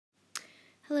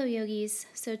Hello yogis.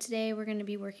 So today we're going to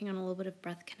be working on a little bit of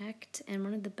breath connect, and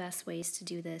one of the best ways to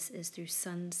do this is through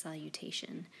sun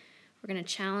salutation. We're going to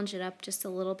challenge it up just a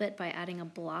little bit by adding a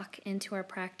block into our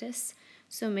practice.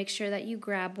 So make sure that you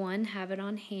grab one, have it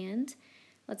on hand.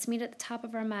 Let's meet at the top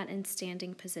of our mat in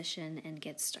standing position and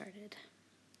get started.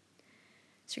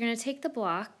 So you're going to take the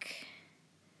block,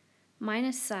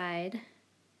 minus side,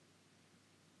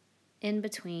 in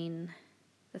between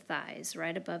the thighs,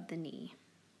 right above the knee.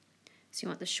 So you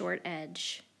want the short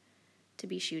edge to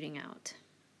be shooting out.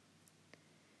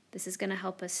 This is going to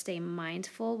help us stay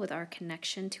mindful with our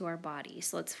connection to our body.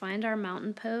 So let's find our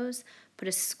mountain pose, put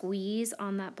a squeeze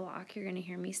on that block. You're going to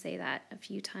hear me say that a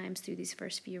few times through these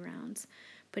first few rounds.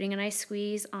 Putting a nice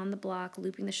squeeze on the block,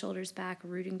 looping the shoulders back,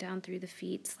 rooting down through the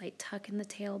feet, slight tuck in the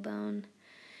tailbone.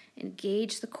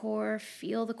 Engage the core,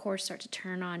 feel the core start to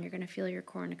turn on. You're going to feel your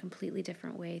core in a completely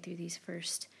different way through these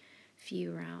first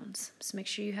few rounds. So make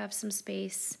sure you have some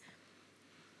space.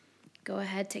 Go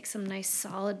ahead, take some nice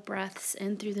solid breaths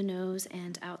in through the nose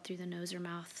and out through the nose or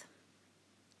mouth.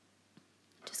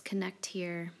 Just connect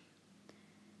here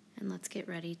and let's get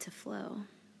ready to flow.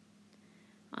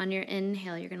 On your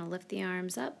inhale, you're going to lift the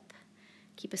arms up.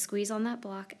 Keep a squeeze on that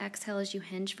block. Exhale as you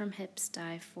hinge from hips,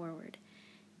 dive forward.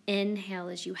 Inhale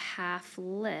as you half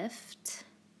lift,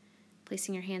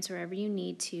 placing your hands wherever you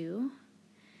need to.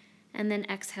 And then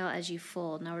exhale as you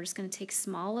fold. Now we're just going to take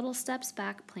small little steps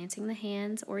back, planting the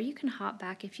hands, or you can hop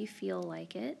back if you feel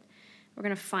like it. We're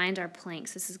going to find our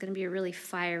planks. This is going to be a really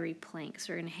fiery plank,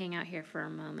 so we're going to hang out here for a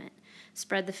moment.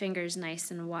 Spread the fingers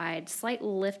nice and wide. Slight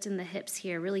lift in the hips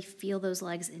here. Really feel those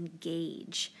legs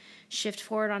engage. Shift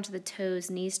forward onto the toes,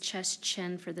 knees, chest,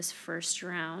 chin for this first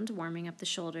round, warming up the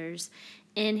shoulders.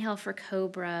 Inhale for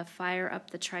cobra. Fire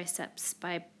up the triceps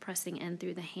by pressing in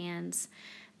through the hands.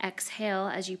 Exhale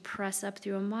as you press up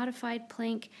through a modified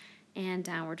plank and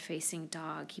downward facing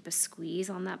dog. Keep a squeeze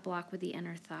on that block with the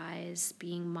inner thighs,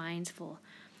 being mindful.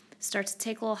 Start to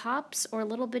take little hops or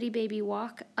little bitty baby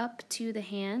walk up to the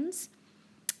hands.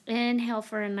 Inhale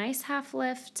for a nice half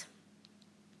lift.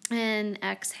 And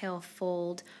exhale,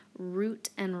 fold, root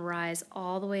and rise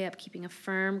all the way up, keeping a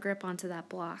firm grip onto that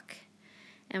block.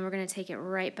 And we're going to take it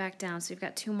right back down. So we've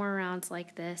got 2 more rounds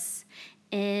like this.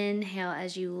 Inhale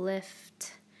as you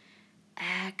lift.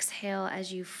 Exhale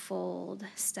as you fold,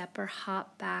 step or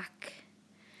hop back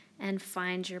and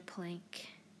find your plank.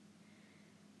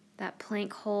 That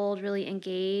plank hold, really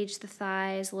engage the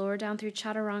thighs, lower down through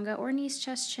chaturanga or knees,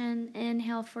 chest, chin.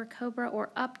 Inhale for cobra or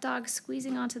up dog,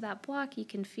 squeezing onto that block. You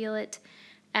can feel it.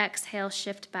 Exhale,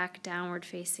 shift back, downward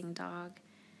facing dog.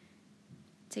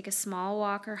 Take a small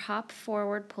walk or hop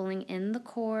forward, pulling in the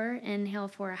core. Inhale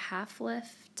for a half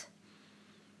lift.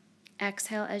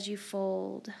 Exhale as you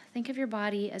fold. Think of your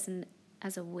body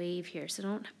as a wave here, so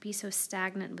don't be so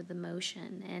stagnant with the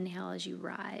motion. Inhale as you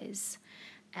rise.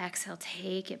 Exhale,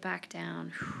 take it back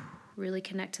down. Really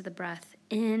connect to the breath.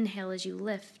 Inhale as you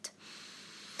lift.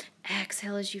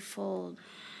 Exhale as you fold.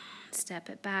 Step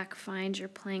it back, find your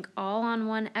plank. All on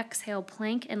one exhale,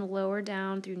 plank and lower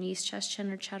down through knees, chest,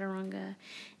 chin, or chaturanga.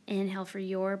 Inhale for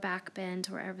your back bend,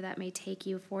 wherever that may take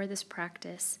you for this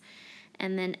practice.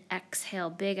 And then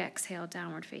exhale, big exhale,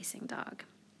 downward facing dog.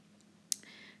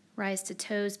 Rise to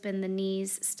toes, bend the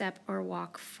knees, step or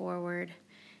walk forward.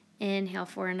 Inhale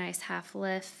for a nice half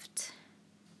lift.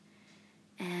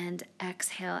 And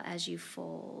exhale as you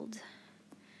fold.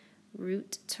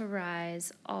 Root to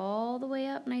rise all the way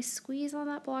up. Nice squeeze on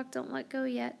that block, don't let go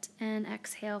yet. And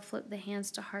exhale, flip the hands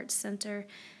to heart center.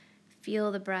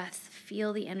 Feel the breath,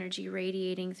 feel the energy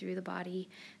radiating through the body.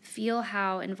 Feel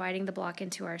how inviting the block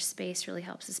into our space really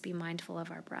helps us be mindful of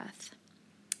our breath.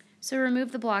 So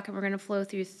remove the block and we're going to flow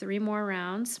through 3 more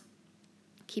rounds,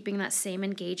 keeping that same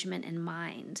engagement in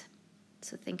mind.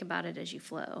 So think about it as you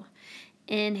flow.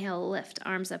 Inhale, lift,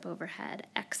 arms up overhead.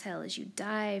 Exhale as you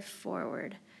dive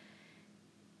forward.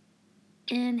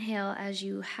 Inhale as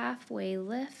you halfway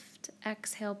lift.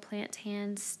 Exhale, plant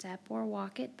hands, step or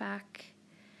walk it back.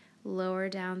 Lower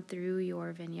down through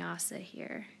your vinyasa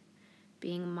here,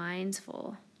 being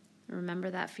mindful.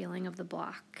 Remember that feeling of the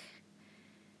block.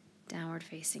 Downward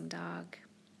facing dog.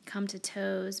 Come to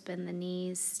toes, bend the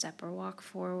knees, step or walk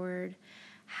forward.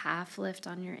 Half lift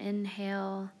on your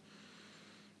inhale.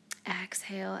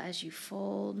 Exhale as you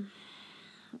fold.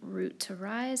 Root to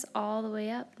rise all the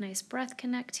way up. Nice breath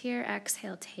connect here.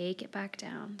 Exhale, take it back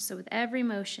down. So with every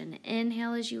motion,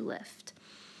 inhale as you lift.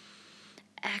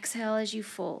 Exhale as you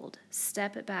fold.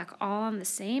 Step it back all on the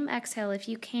same exhale if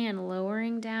you can,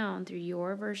 lowering down through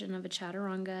your version of a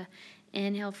chaturanga.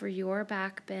 Inhale for your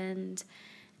back bend,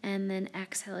 and then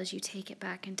exhale as you take it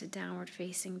back into downward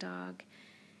facing dog.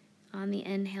 On the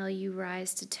inhale, you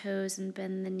rise to toes and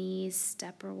bend the knees,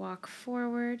 step or walk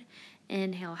forward.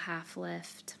 Inhale, half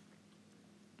lift.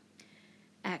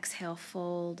 Exhale,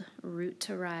 fold, root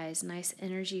to rise. Nice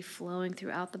energy flowing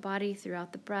throughout the body,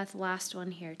 throughout the breath. Last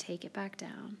one here, take it back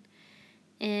down.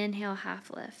 Inhale, half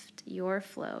lift. Your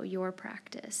flow, your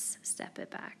practice. Step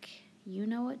it back. You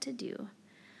know what to do.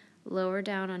 Lower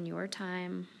down on your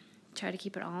time. Try to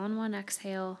keep it all in one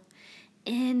exhale.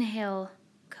 Inhale,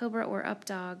 cobra or up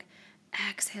dog.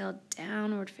 Exhale,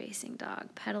 downward facing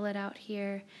dog. Pedal it out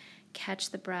here.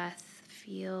 Catch the breath.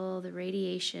 Feel the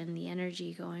radiation, the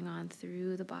energy going on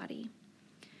through the body.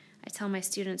 I tell my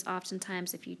students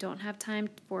oftentimes, if you don't have time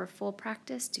for a full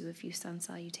practice, do a few sun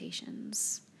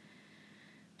salutations.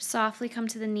 Softly come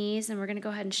to the knees, and we're going to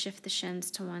go ahead and shift the shins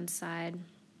to one side.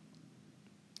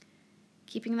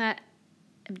 Keeping that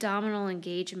abdominal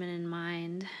engagement in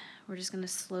mind, we're just going to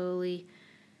slowly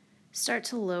start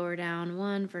to lower down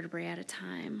one vertebrae at a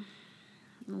time,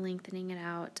 lengthening it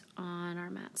out on our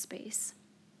mat space.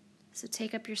 So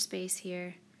take up your space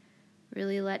here.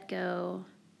 Really let go.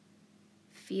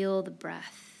 Feel the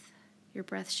breath. Your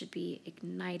breath should be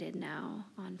ignited now,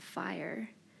 on fire.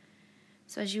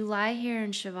 So as you lie here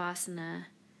in Shavasana,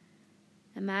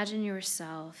 imagine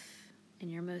yourself in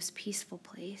your most peaceful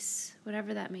place,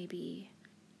 whatever that may be.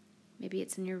 Maybe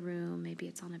it's in your room, maybe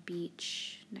it's on a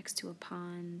beach, next to a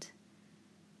pond,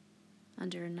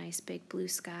 under a nice big blue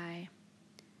sky.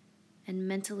 And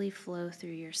mentally flow through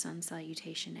your sun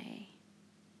salutation A.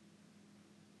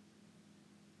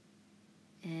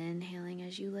 Inhaling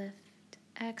as you lift,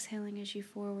 exhaling as you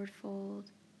forward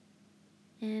fold.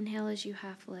 Inhale as you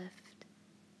half lift,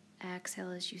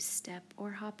 exhale as you step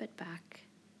or hop it back.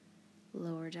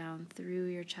 Lower down through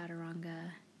your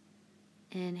chaturanga.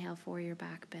 Inhale for your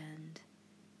back bend.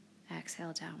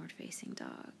 Exhale, downward facing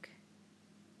dog.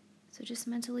 So just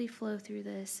mentally flow through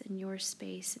this in your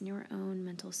space, in your own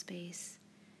mental space,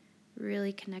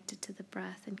 really connected to the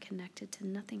breath and connected to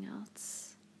nothing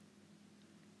else.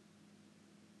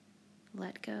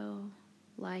 Let go.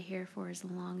 Lie here for as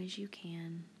long as you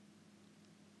can,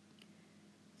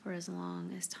 for as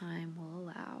long as time will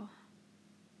allow.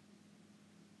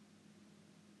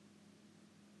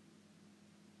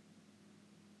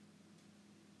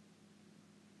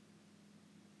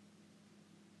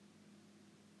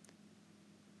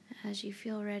 As you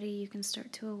feel ready, you can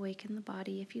start to awaken the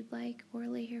body if you'd like, or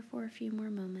lay here for a few more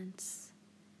moments.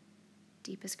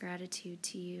 Deepest gratitude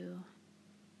to you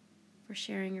for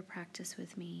sharing your practice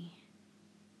with me.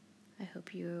 I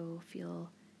hope you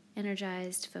feel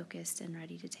energized, focused, and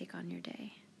ready to take on your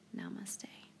day. Namaste.